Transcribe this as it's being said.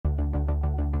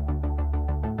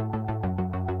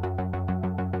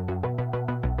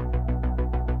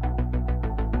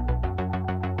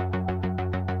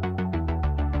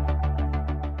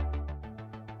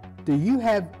do you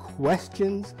have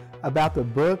questions about the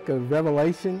book of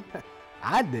Revelation?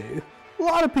 I do. A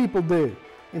lot of people do.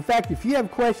 In fact, if you have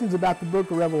questions about the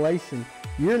book of Revelation,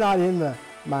 you're not in the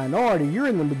minority, you're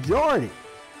in the majority.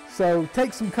 So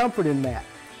take some comfort in that.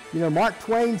 You know, Mark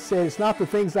Twain said, it's not the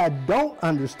things I don't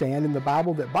understand in the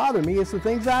Bible that bother me, it's the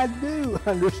things I do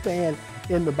understand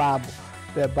in the Bible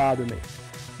that bother me.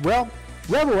 Well,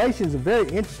 Revelation is a very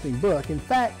interesting book. In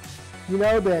fact, you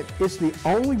know that it's the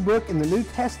only book in the New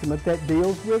Testament that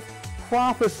deals with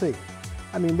prophecy.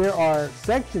 I mean, there are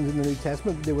sections in the New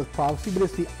Testament that deal with prophecy, but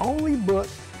it's the only book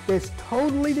that's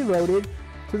totally devoted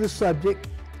to the subject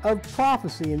of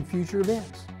prophecy and future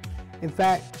events. In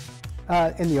fact,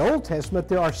 in the Old Testament,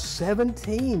 there are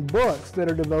 17 books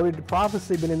that are devoted to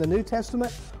prophecy, but in the New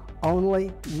Testament, only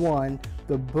one,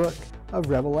 the book of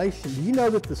Revelation. Do you know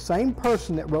that the same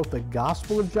person that wrote the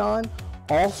Gospel of John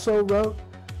also wrote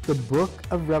the book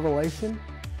of Revelation?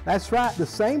 That's right, the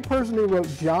same person who wrote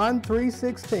John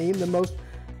 3:16, the most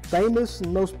famous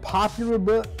and most popular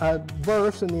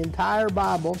verse in the entire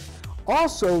Bible,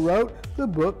 also wrote the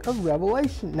book of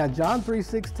Revelation. Now, John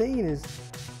 3:16 is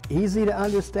easy to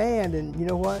understand, and you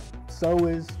know what? So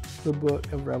is the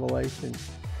book of Revelation.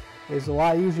 It's a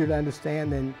lot easier to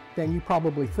understand than you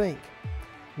probably think.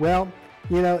 Well,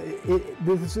 you know,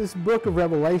 this book of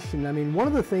Revelation, I mean, one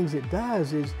of the things it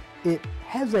does is it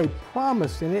has a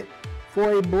promise in it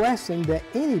for a blessing to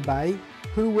anybody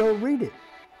who will read it.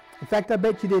 In fact, I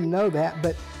bet you didn't know that,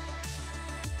 but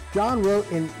John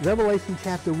wrote in Revelation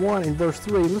chapter 1 and verse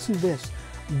 3, listen to this,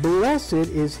 "Blessed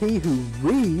is he who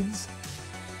reads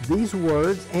these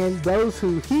words and those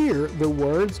who hear the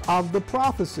words of the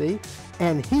prophecy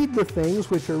and heed the things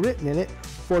which are written in it,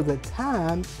 for the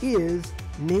time is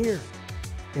near."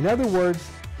 In other words,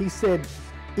 he said,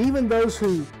 even those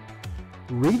who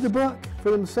read the book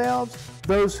for themselves,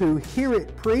 those who hear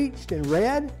it preached and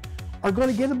read, are going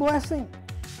to get a blessing.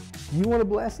 You want a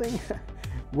blessing?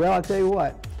 Well, I'll tell you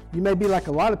what, you may be like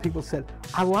a lot of people said,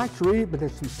 I like to read it, but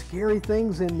there's some scary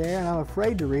things in there and I'm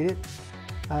afraid to read it.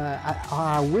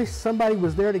 I wish somebody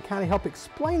was there to kind of help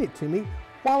explain it to me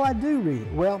while I do read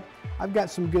it. Well, I've got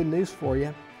some good news for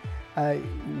you.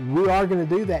 We are going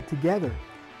to do that together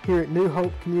here at New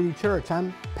Hope Community Church.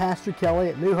 I'm Pastor Kelly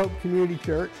at New Hope Community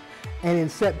Church, and in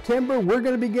September we're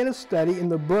going to begin a study in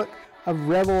the book of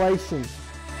Revelation.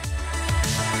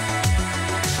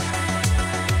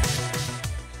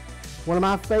 One of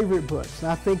my favorite books,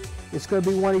 and I think it's going to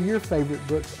be one of your favorite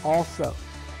books also.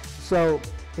 So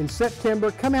in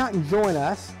September, come out and join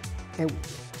us, and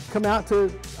come out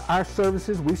to our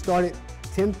services. We start at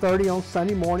 10:30 on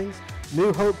Sunday mornings.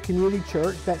 New Hope Community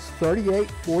Church, that's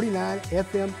 3849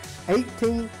 FM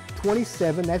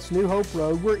 1827, that's New Hope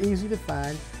Road. We're easy to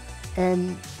find.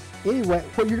 And anyway,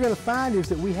 what you're going to find is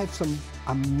that we have some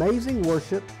amazing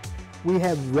worship. We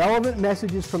have relevant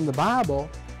messages from the Bible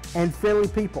and friendly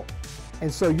people.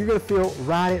 And so you're going to feel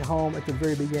right at home at the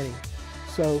very beginning.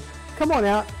 So come on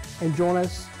out and join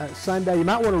us Sunday. You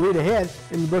might want to read ahead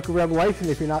in the book of Revelation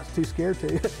if you're not too scared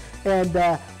to. And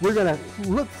we're going to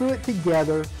look through it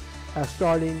together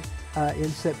starting in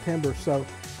September. So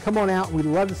come on out. We'd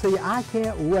love to see you. I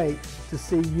can't wait to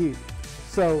see you.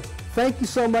 So thank you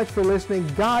so much for listening.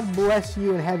 God bless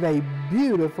you and have a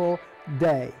beautiful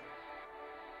day.